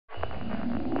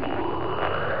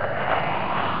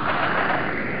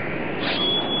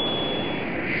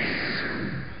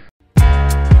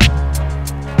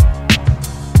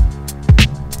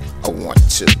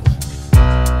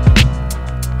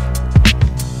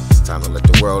Time to let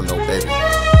the world know, baby. It's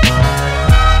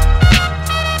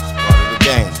part of the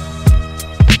game.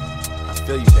 I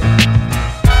feel you, baby.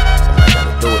 Somebody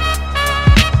gotta do it.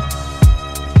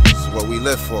 This is what we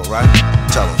live for, right?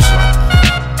 Tell them so.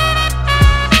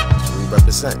 That's what we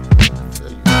represent.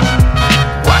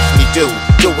 Watch me do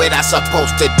what I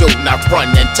supposed to do. Not run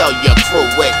and tell your crew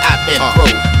what I've been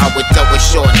through. I would throw a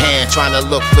shorthand, trying to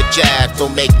look for jabs.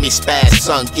 Don't make me spaz,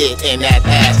 son, get in that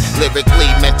ass. Lyrically,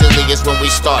 mentally is when we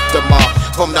start to mark.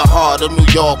 From the heart of New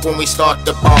York when we start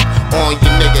to bark on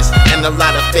you niggas and a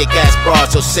lot of fake ass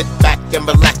bras. So sit back and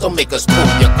relax, don't make us pull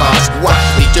your cars. Watch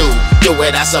me do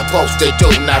what I supposed to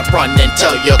do. Not run and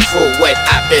tell your crew what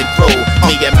I've been through.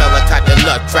 Me and Malachi the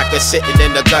nutcracker sitting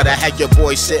in the gutter. Had your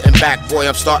boy sitting back, boy,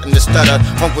 I'm starting to stutter.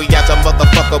 Hungry as a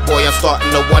motherfucker, boy, I'm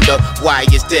starting to wonder. Why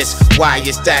is this, why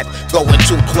is that? Going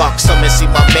to Clark, some and see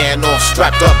my man all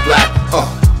strapped up black.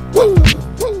 Woo.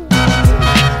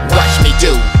 Watch me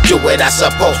do what I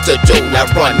supposed to do. Now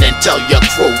run and tell your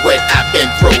crew what I've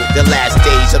been through. The last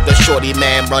days of the shorty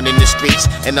man running the streets,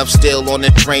 and I'm still on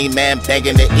the train, man,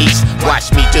 banging the east.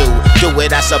 Watch me do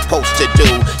what I supposed to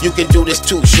do. You can do this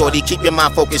too, shorty, keep your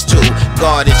mind focused too.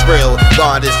 God is real,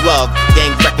 God is love.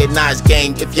 Gang recognize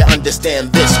gang if you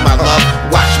understand this, my love.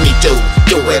 Watch me do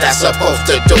what I supposed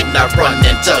to do. Now run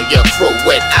and tell your crew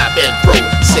what I've been through.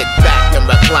 Sit back and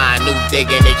recline, new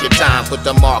digging at your time. Put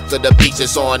the mark of the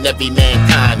beaches on every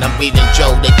mankind. I'm reading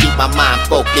Joe to keep my mind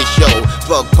focused, yo.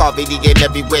 Drug poverty and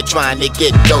everywhere trying to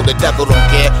get dough. The devil don't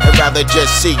care, I'd rather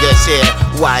just see us here.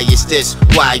 Why is this,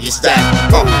 why is that?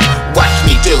 Watch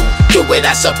me do what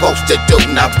I supposed to do.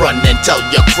 Now run and tell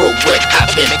your crew what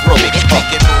I've been through. Make it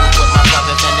move with my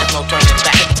brothers and there's no turning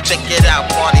back. Check it out,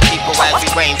 party people as we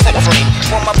reign supreme.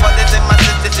 For my brothers and my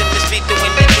sisters in the street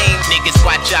doing their thing. Niggas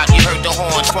watch out, you heard the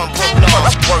horns from Brooklyn.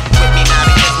 Work with me now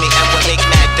to kiss me and we'll make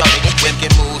mad dough. Make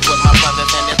it move with my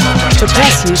brothers and there's no turning back. For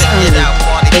best use only,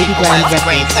 Babygrande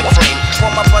Records.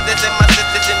 For my brothers and my sisters